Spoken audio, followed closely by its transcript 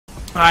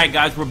Alright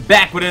guys, we're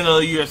back with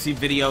another UFC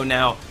video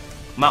now.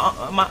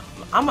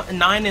 I'm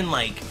 9 and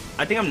like,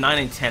 I think I'm 9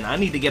 and 10. I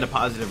need to get a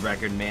positive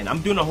record, man.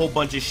 I'm doing a whole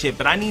bunch of shit,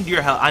 but I need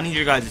your help. I need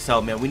your guys'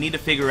 help, man. We need to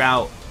figure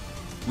out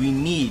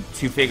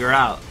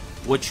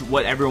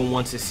what everyone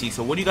wants to see.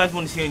 So what do you guys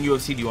want to see on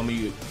UFC? Do you want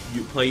me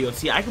to play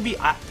UFC? I could be,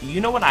 you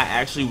know what I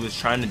actually was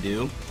trying to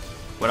do?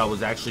 What I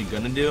was actually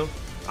gonna do?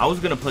 I was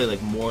gonna play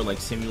like more like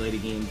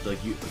simulated games,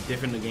 like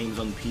different games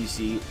on the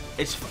PC.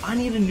 I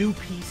need a new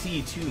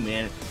PC too,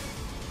 man.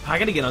 I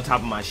gotta get on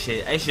top of my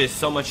shit. It's just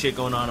so much shit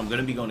going on. I'm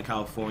gonna be going to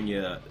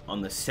California on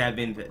the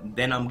 7th.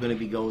 Then I'm gonna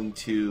be going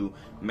to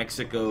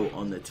Mexico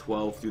on the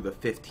 12th through the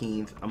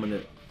 15th.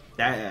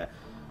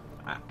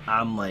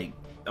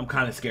 I'm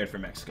kind of scared for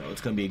Mexico. It's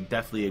gonna be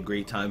definitely a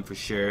great time for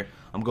sure.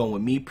 I'm going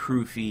with me,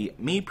 Proofy,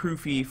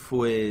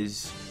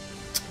 Fwiz,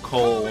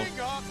 Cole,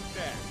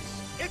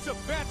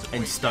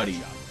 and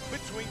Study.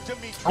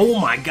 Oh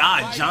my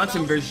God,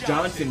 Johnson versus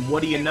Johnson.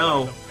 What do you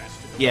know?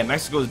 Yeah,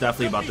 Mexico is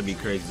definitely about to be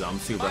crazy, though. I'm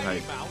super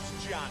hyped.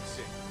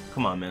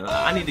 Come on, man.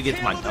 I need to get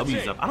to my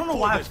W's up. I don't know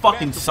why I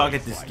fucking suck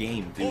at this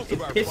game, dude. It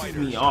pisses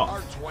me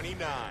off.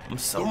 I'm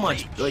so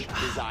much, like,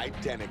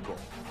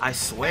 I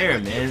swear,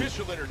 man.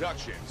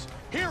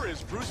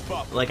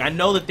 Like, I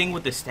know the thing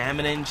with the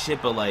stamina and shit,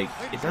 but, like,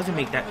 it doesn't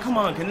make that. Come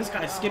on, can this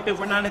guy skip it?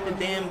 We're not at the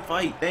damn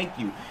fight. Thank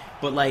you.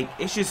 But, like,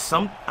 it's just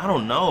I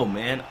don't know,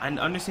 man. I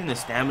understand the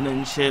stamina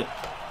and shit,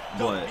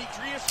 but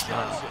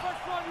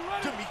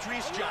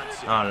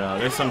I don't know.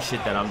 There's some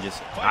shit that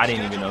I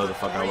didn't even know the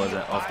fuck I was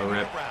at off the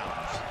rip.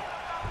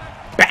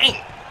 Bang!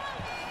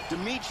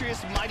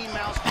 Demetrius Mighty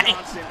Mouse Bang!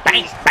 Johnson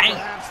Bang! Bang!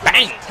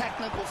 Bang!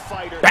 technical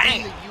fighter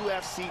Bang! in the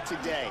UFC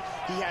today.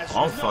 He has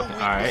Oh fucking! All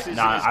right,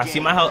 now I see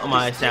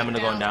my stamina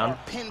going down.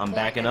 I'm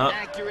backing up.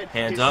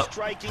 Hands up.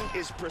 Striking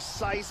is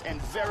precise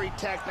and very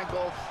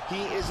technical.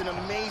 He is an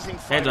amazing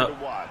fighter to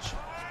watch.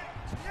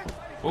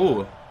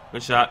 Ooh,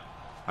 good shot.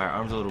 All right,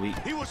 arms a little weak.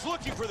 He was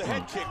looking for the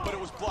head kick, but it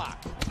was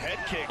blocked. Head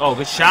kick. Oh,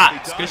 good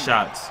shots. Good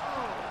shots.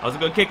 That was a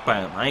good kick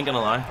by him. I ain't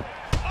gonna lie.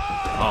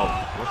 Oh,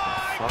 what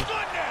the fuck?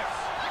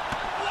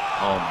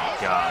 Oh my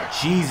God.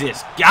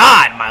 Jesus.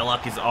 God, my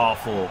luck is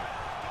awful.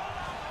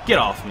 Get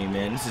off me,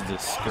 man. This is a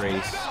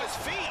disgrace.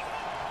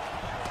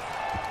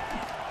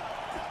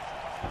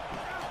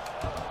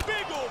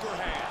 Big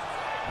overhand.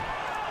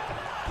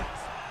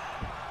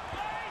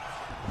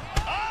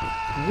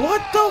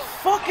 What the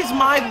fuck is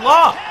my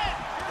luck?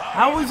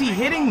 How is he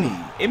hitting me?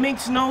 It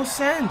makes no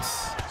sense.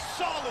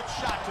 Solid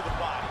shot to the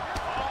body.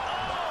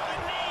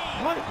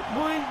 What,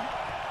 boy?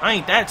 I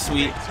ain't that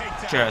sweet.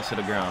 Chair ass to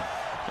the ground.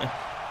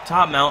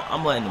 Top mount.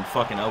 I'm letting them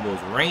fucking elbows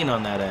rain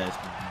on that ass.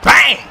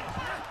 Bang!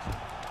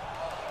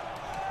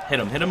 Hit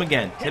him. Hit him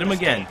again. Hit him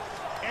again.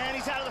 And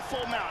he's out of the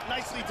full mount.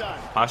 Nicely done.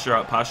 Posture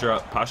up. Posture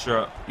up. Posture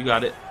up. You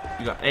got it.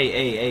 You got.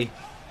 Hey.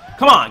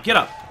 Come on. Get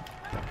up.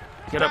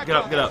 Get up. Get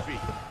up. Get up.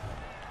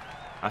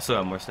 I still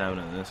have more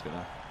stamina than this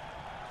guy.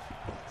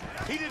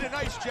 He did a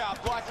nice job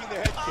blocking the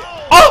head kick.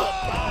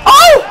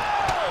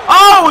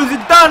 Oh, is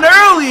it done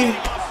early?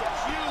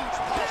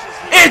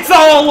 It's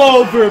all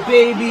over,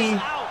 baby.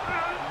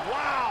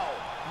 Wow.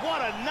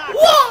 What a knockout.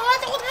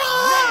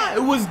 What?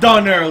 It was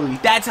done early.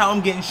 That's how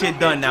I'm getting shit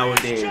done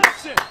nowadays.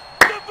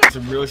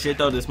 Some real shit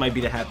though. This might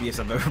be the happiest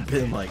I've ever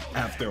been, like,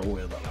 after a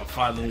while. I'm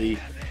finally,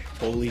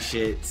 holy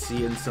shit,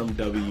 seeing some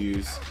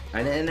W's.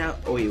 And then now,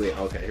 oh wait,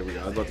 okay, here we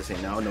go. I was about to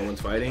say now no one's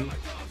fighting.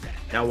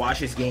 Now watch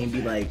this game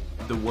be like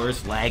the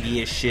worst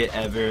laggiest shit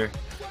ever.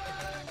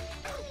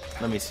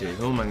 Let me see.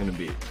 Who am I gonna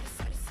be?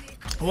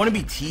 I want to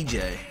be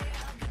TJ.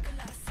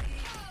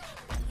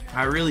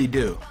 I really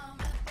do.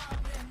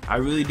 I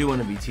really do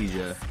want to be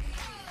TJ.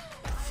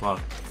 Fuck.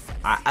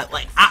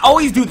 I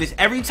always do this.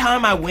 Every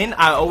time I win,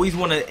 I always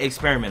want to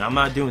experiment. I'm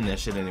not doing that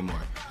shit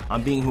anymore.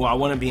 I'm being who I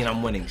want to be and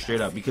I'm winning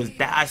straight up. Because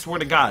I swear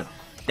to God,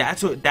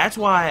 that's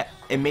why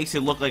it makes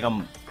it look like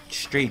I'm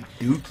straight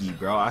dookie,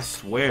 bro. I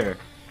swear.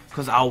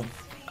 Cause I'll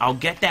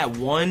get that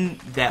one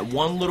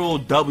little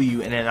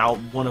W and then I'll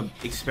want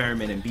to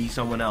experiment and be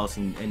someone else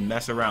and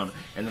mess around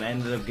and then I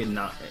ended up getting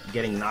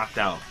knocked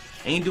out.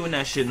 I ain't doing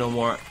that shit no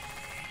more.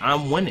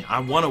 I'm winning. I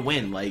want to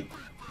win. Like,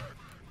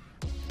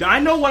 I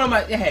know one of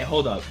my. Hey,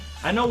 hold up.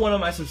 I know one of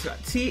my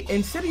subscribers. See,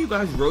 instead of you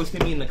guys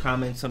roasting me in the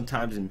comments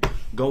sometimes and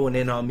going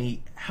in on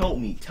me, help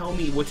me. Tell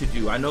me what to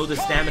do. I know the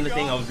stamina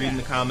thing. I was reading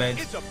the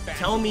comments.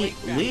 Tell me,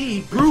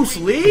 Bruce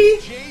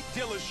Lee.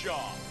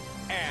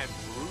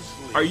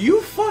 Are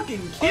you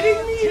fucking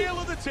kidding me?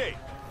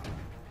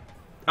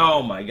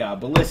 Oh my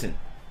God! But listen,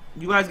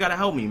 you guys gotta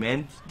help me,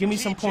 man. Give me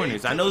some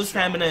pointers. I know the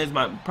stamina is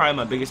probably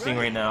my biggest thing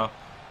right now,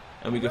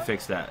 and we can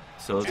fix that.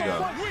 So let's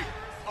go.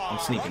 I'm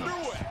sneaking him.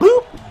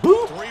 Boop,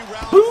 boop,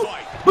 boop,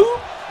 boop.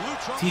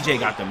 TJ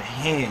got them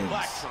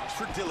hands.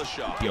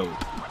 Yo,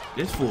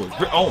 this fool is.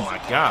 Oh my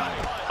God.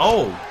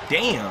 Oh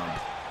damn.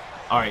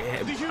 All right,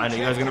 I know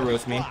you guys are gonna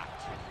roast me.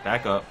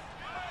 Back up.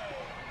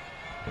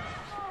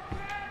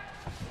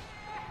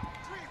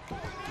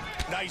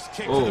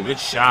 Oh, good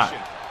shot.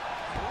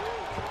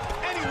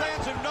 And he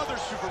lands another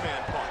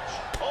Superman punch.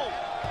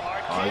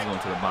 Oh, he's going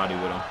to the body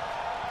with him.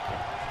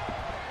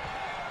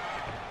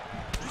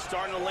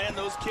 starting to land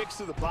those kicks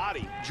to the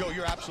body. Joe,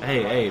 you're absolutely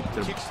hey,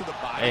 right. Kicks to the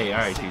body. Hey, all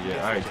right, TJ.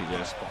 All right,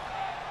 TJ.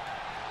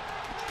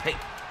 Hey.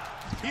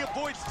 He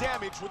avoids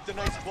damage with the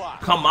nice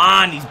block. Come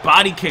on, these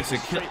body kicks are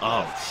kill.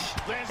 Oh,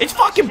 shit. It's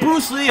fucking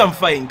Bruce Lee I'm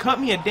fighting. Cut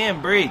me a damn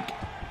break.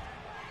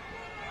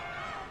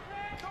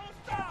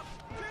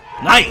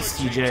 Nice,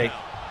 TJ.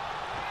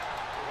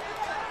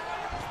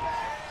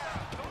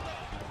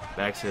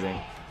 Back sitting.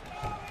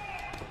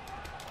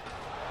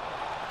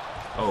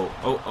 Oh.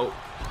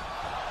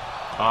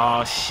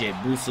 Oh, shit.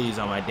 Bruce Lee's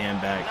on my damn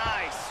back.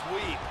 Nice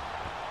sweep.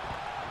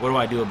 What do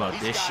I do about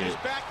this got shit? his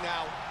back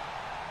now.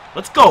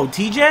 Let's go,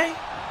 TJ.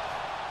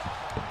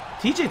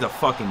 TJ's a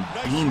fucking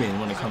demon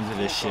when it comes to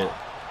this shit.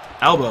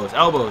 Elbows,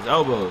 elbows,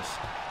 elbows.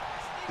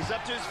 He's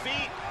up to his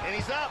feet, and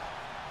he's up.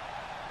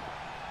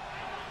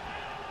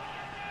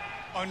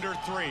 Under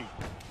 3.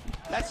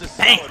 That's a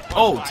Bang! solid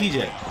Oh, punch.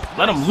 TJ.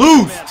 Let him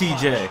loose,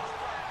 TJ.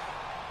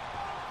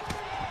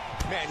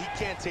 Man, he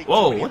can't take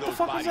Whoa, too many what of the those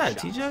fuck was body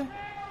that, shots. TJ?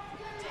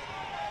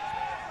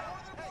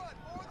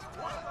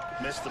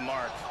 Missed the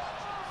mark.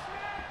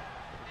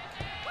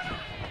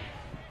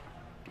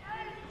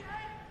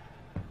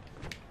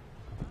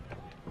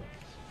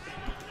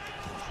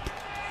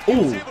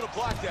 Ooh. Able to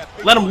block that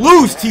big Let him punch.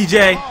 loose,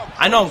 TJ.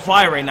 I know I'm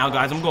quiet right now,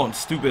 guys. I'm going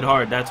stupid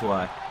hard, that's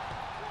why.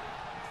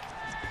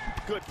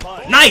 Good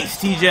punch. Nice,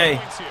 TJ.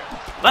 Points here.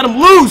 Let him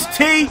loose,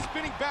 T.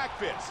 Spinning back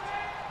fist.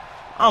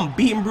 I'm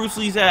beating Bruce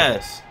Lee's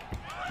ass.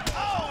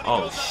 Oh,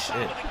 Oh,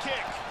 shit.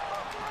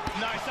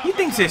 Nice He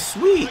thinks it's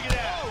sweet. Look at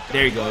that.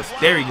 There he goes.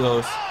 There he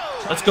goes.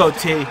 Let's go,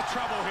 T.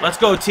 Let's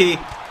go, T.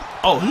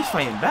 Oh, he's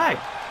fighting back.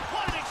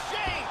 What an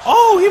exchange.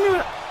 Oh, hit me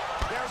with...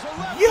 There's a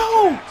left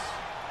Yo!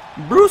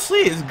 axe. Bruce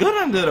Lee is good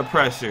under the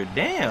pressure.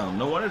 Damn.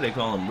 No wonder they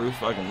call him Bruce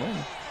fucking Lee.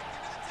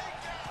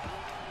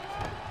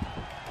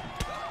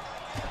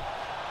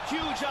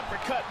 Huge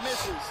uppercut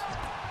misses.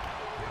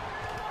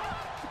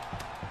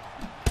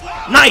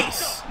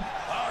 Nice!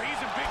 Oh, he's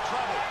in big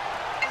trouble.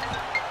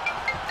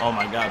 Oh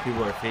my god,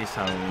 people are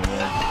FaceTiming me,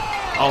 man.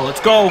 Oh,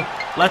 let's go.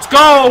 Let's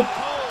go.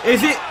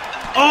 Is it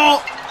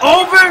all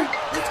over?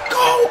 Let's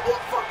go. I'm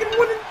fucking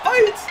winning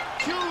fights.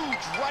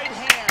 Huge right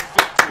hand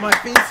victory. My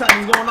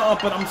FaceTime is going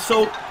up, but I'm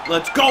so...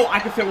 Let's go. I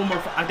can fit one more.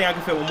 I think I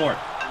can fit one more.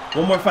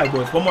 One more fight,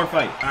 boys. One more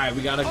fight. All right,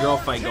 we got a girl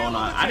fight going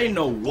on. I didn't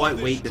know what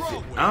weight to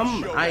fit.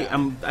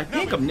 I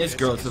think I'm this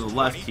girl to the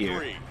left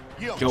here.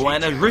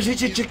 Joanna.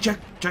 Check.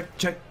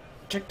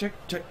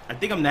 I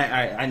think I'm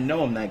that. I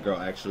know I'm that girl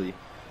actually.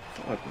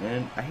 Fuck,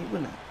 man. I hate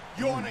when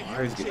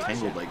wires get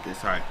tangled like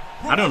this. All right.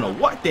 I don't know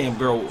what damn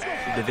girl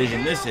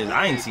division this is.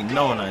 I ain't seen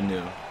no one I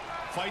knew.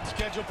 Fight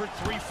scheduled for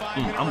 3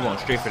 5-minute I'm going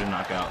straight for the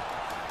knockout.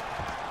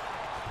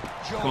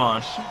 Come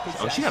on.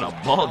 Oh, she got a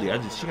baldy.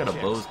 She got a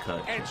Boze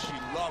cut. And she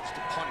loves to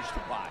punish the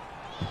body.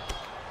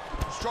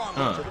 Strong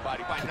to the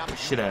body by Kick the Namajunas.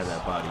 shit out of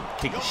that body.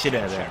 Kick the shit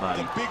out of that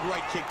body. A big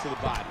right kick to the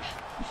body.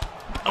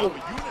 Oh.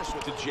 Namajunas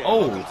with the jab.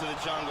 Oh. To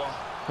the jungle.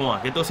 Come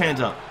on, get those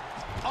hands up.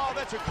 Oh,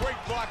 that's a great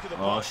block to the Oh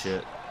body.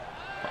 shit.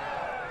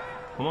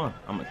 Come on,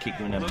 I'm gonna kick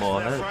you in that Looks ball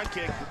for that head. front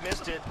kick,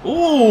 missed it.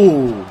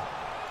 Ooh.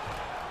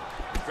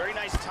 Very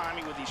nice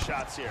timing with these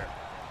shots here.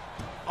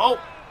 Oh.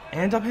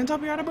 Hands up,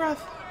 you're out of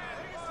breath.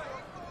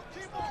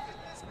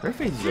 Her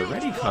face is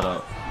already cut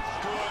up.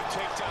 Good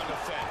takedown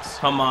defense.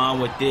 Come on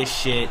with this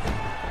shit.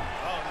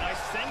 Oh, nice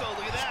single.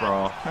 Look at that.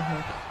 Sprawl.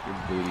 Your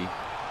booty.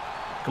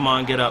 Come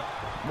on, get up.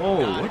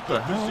 Whoa, Got a what the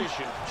good hell?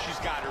 position. She's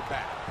got her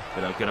back.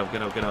 Get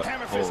up.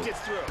 Hammer fist Oh. gets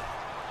through.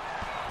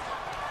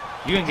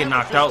 You're gonna get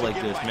knocked out like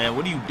this, man.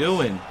 What are you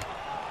doing?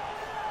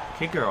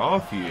 Kick her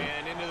off you.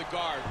 And into the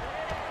guard.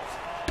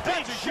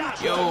 Big shot.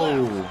 to the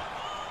left.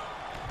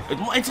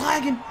 Yo. It's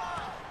lagging.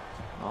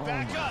 Oh my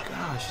Back up.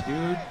 gosh,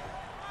 dude.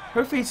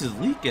 Her face is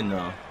leaking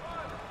though.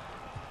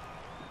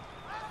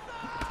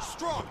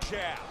 Strong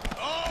jab.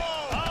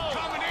 Oh,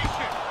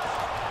 combination.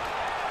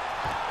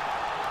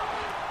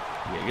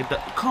 Yeah, get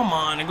that. Come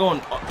on, they're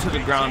going up to the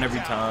ground every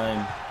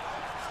time.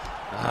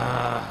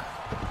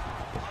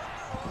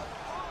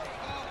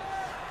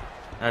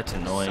 That's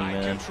annoying, Side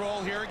man.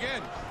 control here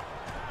again.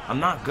 I'm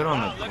not good on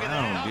the Look at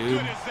that. ground, How dude.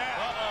 good is that?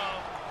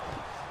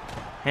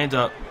 Hands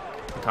up.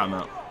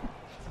 Timeout.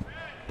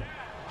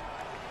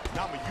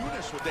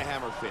 Namajunas with the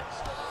hammer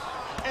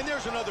fist. And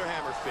there's another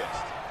hammer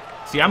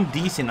fist. See, I'm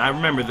decent. I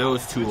remember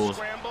those tools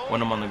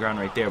when I'm on the ground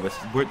right there. But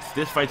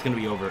this fight's going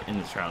to be over in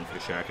this round for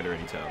sure. I could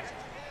already tell.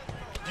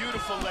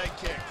 Beautiful leg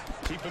kick.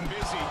 Keep him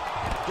busy.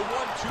 The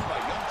 1-2 by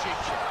young Jake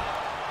Chan.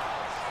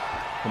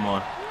 Come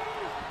on.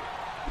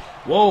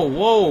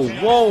 Whoa. Big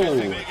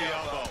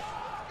elbow.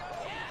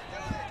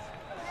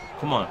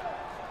 Come on.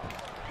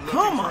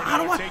 Come on. How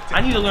do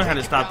I need to learn how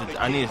to stop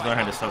I need to learn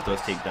how to stop those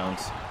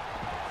takedowns.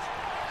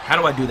 How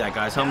do I do that,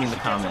 guys? Help me in the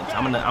comments.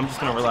 I'm just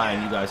gonna rely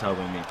on you guys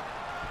helping me.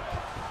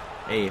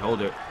 Hey, hold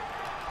her.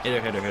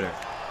 Hit her.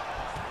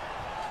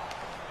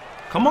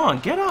 Come on,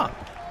 get up.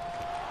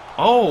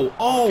 Oh.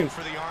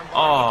 For the arm bar,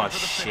 Oh looking for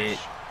the shit. finish.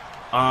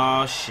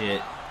 Oh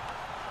shit.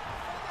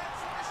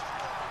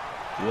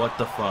 What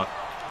the fuck?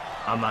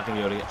 I'm not gonna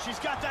be able to get. She's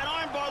got that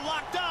arm bar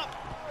locked up.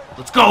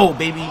 Let's go,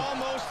 baby.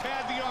 Almost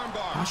had the arm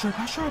bar. Pass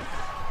her.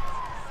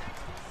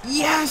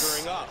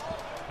 Yes!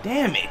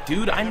 Damn it,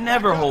 dude. I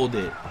never hold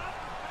it.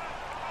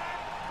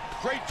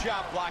 Great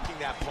job blocking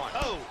that punch.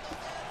 Oh,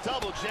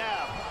 double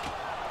jab.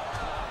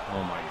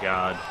 Oh my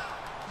god.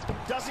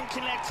 Doesn't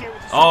connect here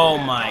with the Oh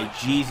Superman my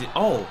punch. Jesus.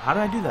 Oh, how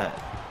did I do that?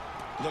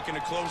 Looking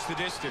to close the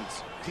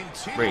distance.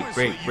 Break,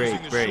 break, break,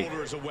 Using break. the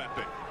shoulder as a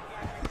weapon.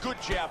 Good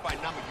jab by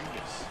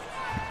Namajunas.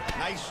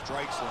 Nice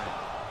strikes land.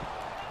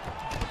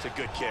 It's a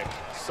good kick.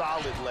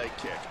 Solid leg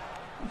kick.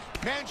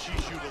 Man,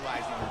 she's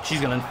utilizing her.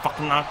 She's gonna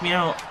fucking knock me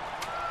out.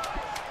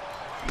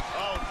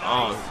 Oh,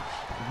 nice. Oh.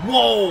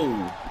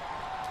 Whoa!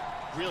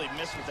 Really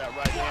missed with that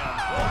right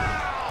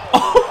hand.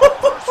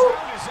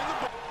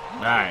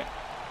 Alright.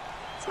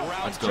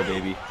 Let's go,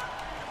 baby.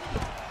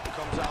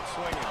 Comes out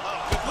swinging.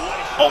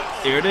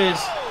 Oh, there it is.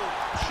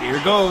 Here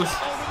it goes.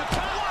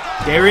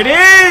 There it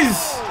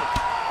is!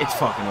 It's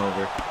fucking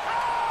over.